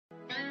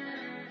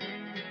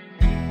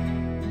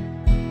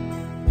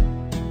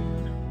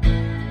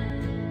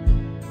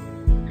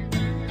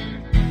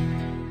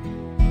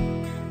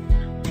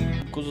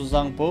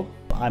Zangpo.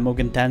 I'm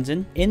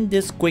Tanzin. In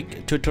this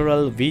quick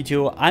tutorial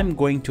video, I'm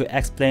going to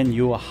explain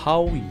you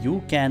how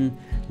you can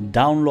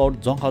download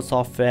Dzongkha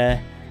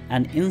software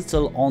and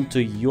install onto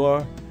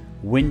your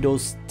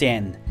Windows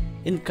 10.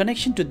 In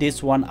connection to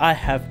this one, I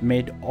have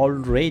made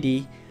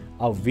already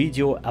a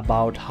video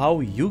about how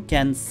you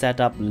can set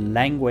up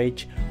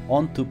language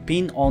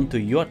pin onto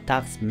your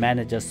task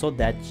manager so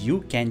that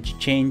you can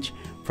change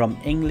from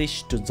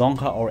English to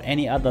Dzongkha or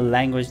any other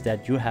language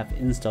that you have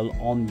installed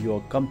on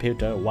your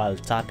computer while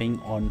typing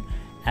on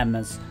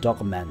MS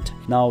document.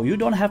 Now you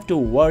don't have to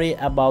worry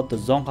about the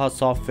Dzongkha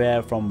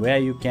software from where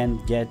you can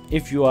get.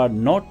 If you are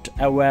not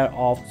aware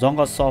of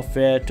Dzongkha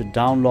software to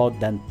download,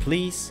 then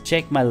please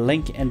check my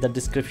link in the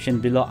description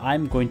below.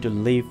 I'm going to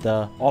leave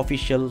the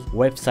official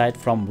website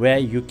from where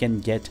you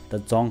can get the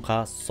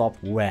Dzongkha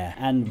software.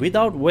 And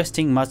without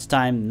wasting much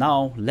time,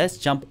 now let's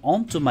jump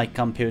onto my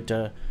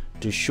computer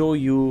to show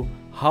you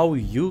how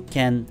you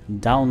can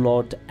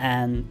download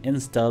and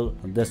install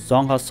the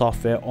Dzongkha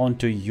software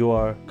onto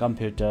your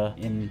computer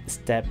in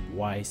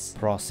stepwise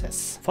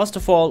process. First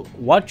of all,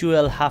 what you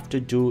will have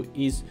to do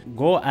is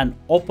go and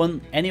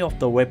open any of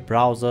the web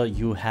browser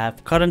you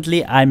have.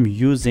 Currently I'm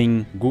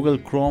using Google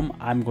Chrome.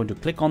 I'm going to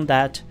click on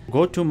that.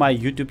 Go to my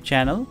YouTube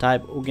channel,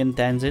 type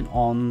Tanzin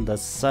on the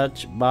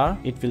search bar.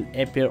 It will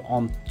appear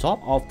on top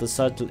of the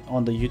search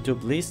on the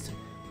YouTube list.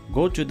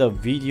 Go to the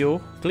video,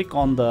 click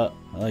on the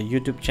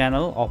YouTube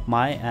channel of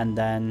mine, and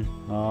then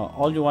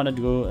all you want to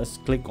do is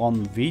click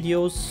on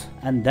videos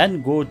and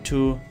then go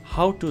to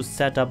how to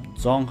set up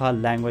Dzongkha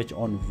language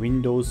on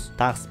Windows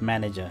Task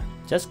Manager.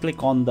 Just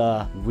click on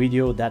the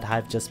video that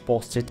I've just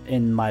posted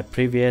in my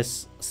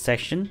previous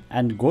section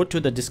and go to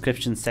the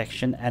description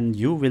section, and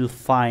you will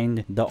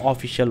find the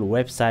official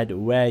website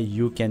where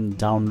you can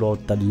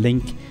download the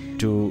link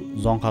to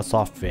Dzongkha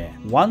software.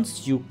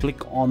 Once you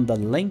click on the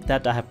link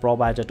that I have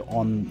provided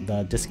on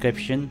the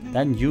description,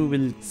 then you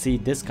will see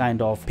this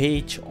kind of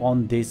page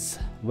on this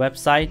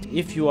website.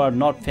 If you are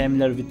not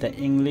familiar with the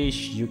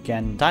English, you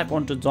can type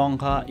onto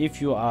Dzongkha.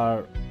 If you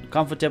are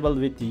comfortable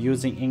with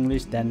using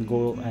English, then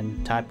go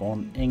and type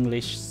on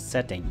English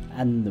setting,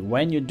 and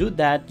when you do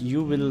that,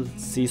 you will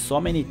see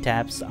so many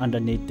tabs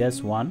underneath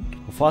this one.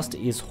 First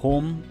is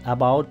home,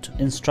 about,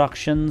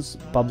 instructions,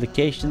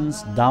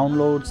 publications,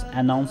 downloads,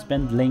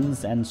 announcement,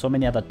 links, and so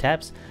many other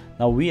tabs.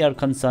 Now we are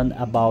concerned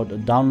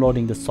about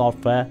downloading the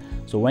software,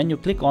 so when you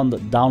click on the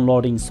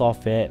downloading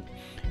software,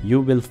 you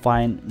will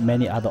find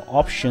many other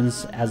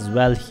options as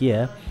well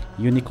here: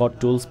 Unicode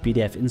tools,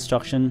 PDF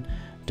instruction,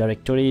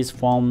 directories,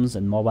 forms,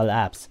 and mobile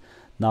apps.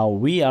 Now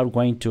we are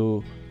going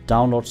to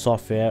download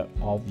software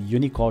of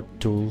Unicode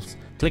tools.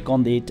 Click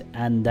on it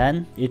and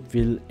then it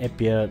will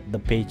appear the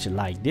page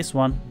like this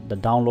one. The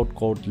download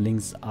code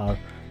links are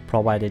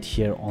provided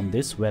here on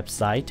this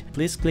website.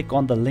 Please click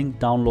on the link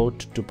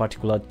download to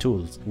particular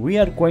tools. We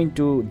are going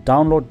to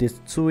download this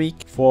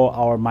tweak for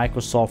our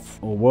Microsoft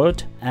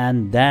Word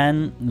and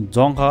then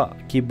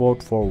Dzongkha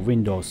Keyboard for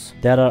Windows.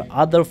 There are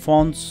other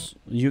fonts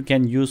you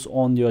can use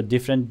on your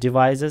different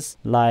devices,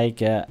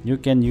 like you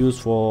can use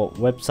for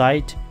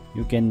website.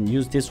 You can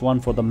use this one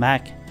for the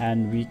Mac,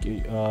 and we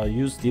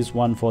use this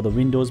one for the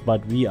Windows,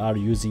 but we are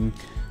using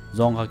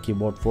Dzongkha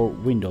Keyboard for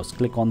Windows.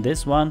 Click on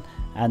this one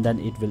and then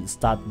it will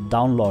start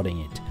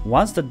downloading it.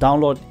 Once the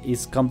download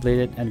is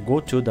completed, and go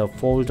to the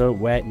folder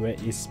where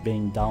it's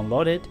being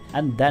downloaded,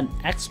 and then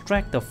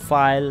extract the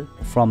file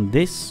from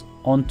this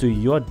onto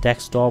your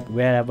desktop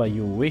wherever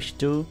you wish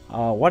to.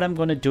 What I'm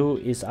going to do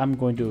is I'm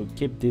going to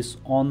keep this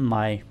on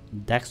my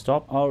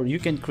desktop, or you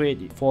can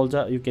create a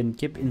folder. You can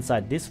keep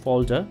inside this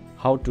folder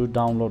how to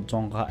download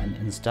Dzongkha and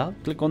install.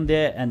 Click on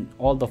there and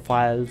all the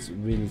files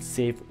will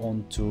save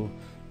onto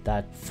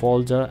that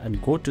folder,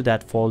 and go to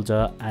that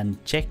folder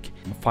and check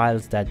the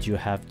files that you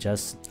have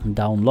just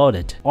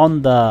downloaded.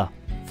 On the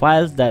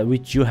files that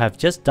which you have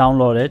just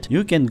downloaded,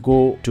 you can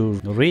go to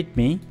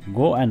readme,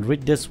 go and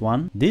read this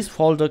one. This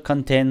folder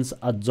contains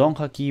a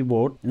Dzongkha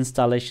keyboard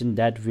installation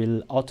that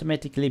will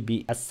automatically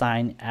be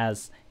assigned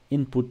as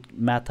input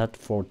method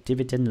for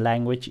Tibetan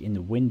language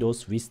in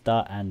Windows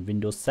Vista and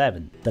Windows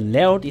 7. The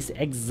layout is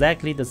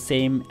exactly the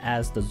same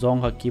as the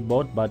Dzongkha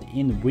keyboard, but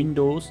in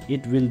Windows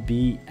it will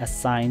be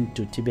assigned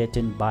to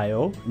Tibetan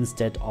bio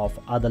instead of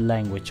other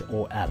language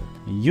OL.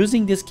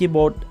 Using this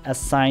keyboard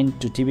assigned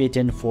to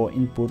Tibetan for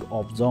input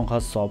of Dzongkha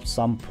solves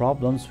some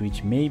problems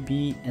which may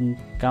be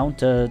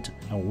encountered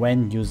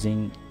when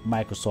using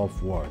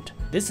Microsoft Word.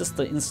 This is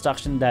the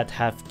instruction that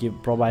have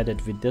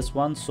provided with this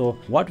one. So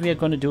what we are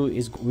going to do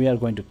is we are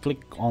going to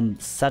click on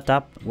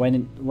setup.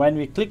 When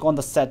we click on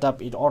the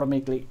setup, it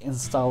automatically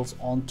installs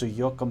onto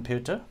your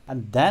computer,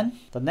 and then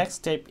the next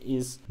step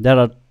is there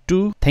are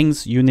two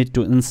things you need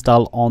to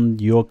install on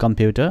your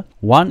computer.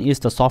 One is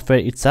the software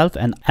itself,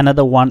 and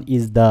another one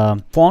is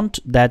the font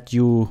that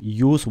you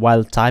use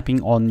while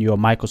typing on your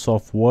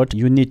Microsoft Word.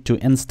 You need to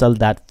install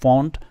that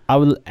font. I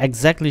will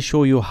exactly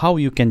show you how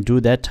you can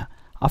do that.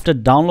 After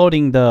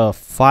downloading the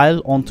file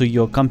onto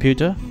your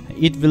computer,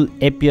 it will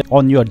appear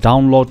on your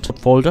download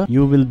folder.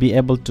 You will be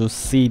able to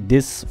see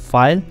this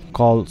file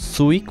called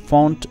Suik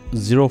Font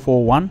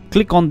 041.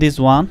 Click on this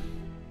one.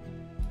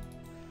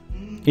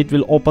 It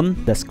will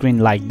open the screen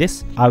like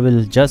this. I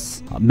will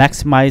just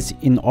maximize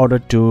in order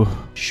to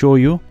show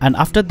you. And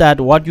after that,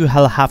 what you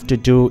have to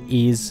do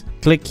is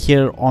click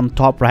here on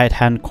top right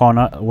hand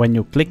corner. When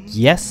you click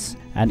yes,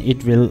 and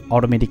it will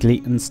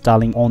automatically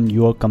installing on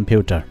your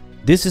computer.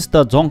 This is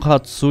the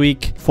Dzongkha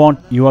Suik font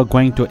you are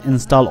going to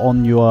install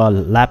on your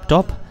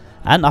laptop.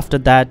 And after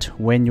that,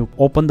 when you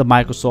open the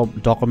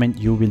Microsoft document,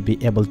 you will be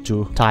able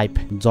to type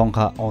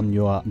Dzongkha on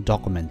your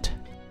document.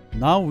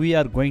 Now we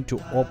are going to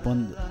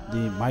open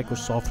the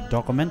Microsoft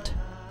document,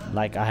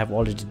 like I have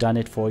already done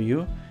it for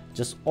you.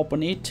 Just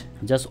open it.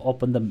 Just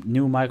open the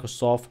new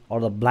Microsoft or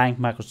the blank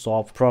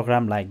Microsoft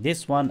program like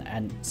this one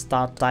and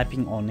start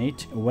typing on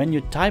it. When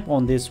you type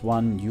on this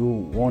one, you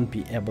won't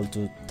be able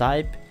to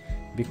type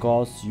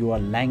because your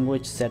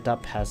language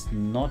setup has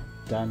not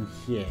done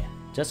here.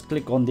 Just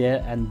click on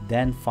there and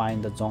then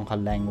find the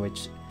Dzongkha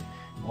language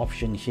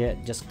option here.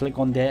 Just click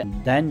on there,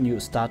 then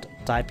you start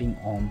typing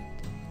on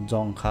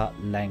Dzongkha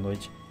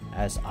language,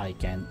 as I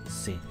can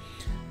see.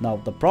 Now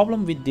the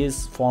problem with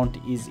this font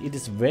is it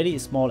is very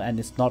small and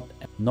it's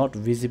not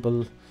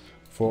visible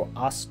for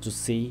us to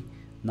see.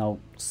 Now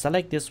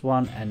select this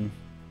one and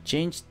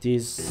change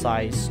this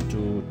size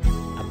to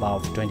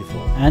above 24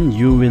 and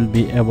you will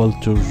be able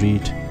to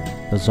read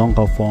the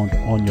Dzongkha font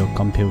on your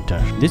computer.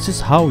 This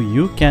is how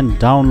you can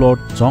download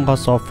Dzongkha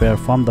software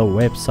from the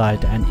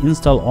website and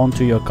install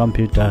onto your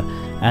computer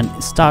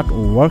and start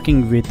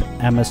working with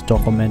MS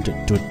Document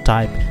to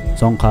type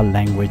Dzongkha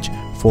language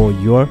for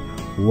your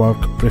work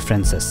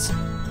preferences.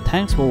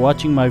 Thanks for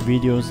watching my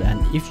videos,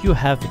 and if you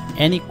have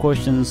any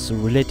questions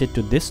related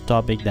to this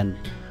topic, then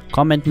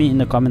comment me in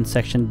the comment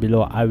section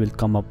below. I will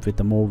come up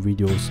with more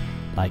videos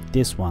like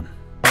this one.